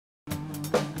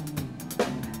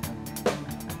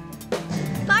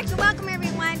to welcome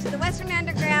everyone to the Western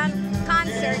Underground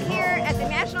concert here at the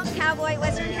National Cowboy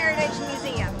Western Heritage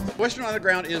Museum. Western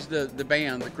Underground is the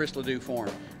band that Chris Ledoux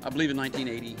formed, I believe in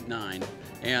 1989,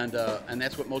 and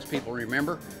that's what most people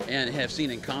remember and have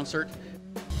seen in concert.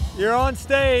 You're on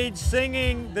stage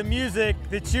singing the music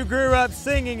that you grew up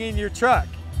singing in your truck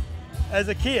as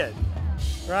a kid,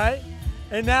 right?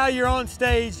 And now you're on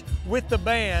stage with the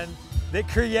band that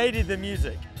created the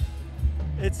music.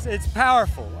 It's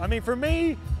powerful. I mean, for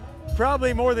me,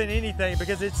 probably more than anything,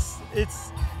 because it's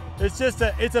just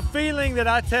a feeling that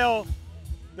I tell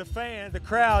the fans, the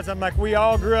crowds, I'm like, we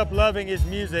all grew up loving his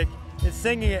music and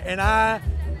singing it, and I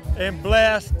am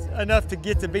blessed enough to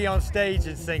get to be on stage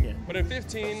and sing it. But at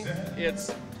 15,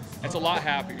 it's a lot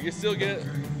happier. You still get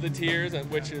the tears,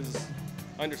 which is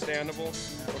understandable.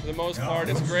 But for the most part,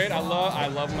 it's great. I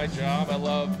love my job. I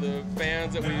love the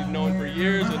fans that we've known for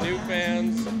years, the new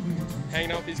fans,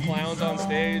 hanging out with these clowns on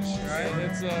stage. Right?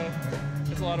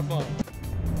 It's a lot of fun.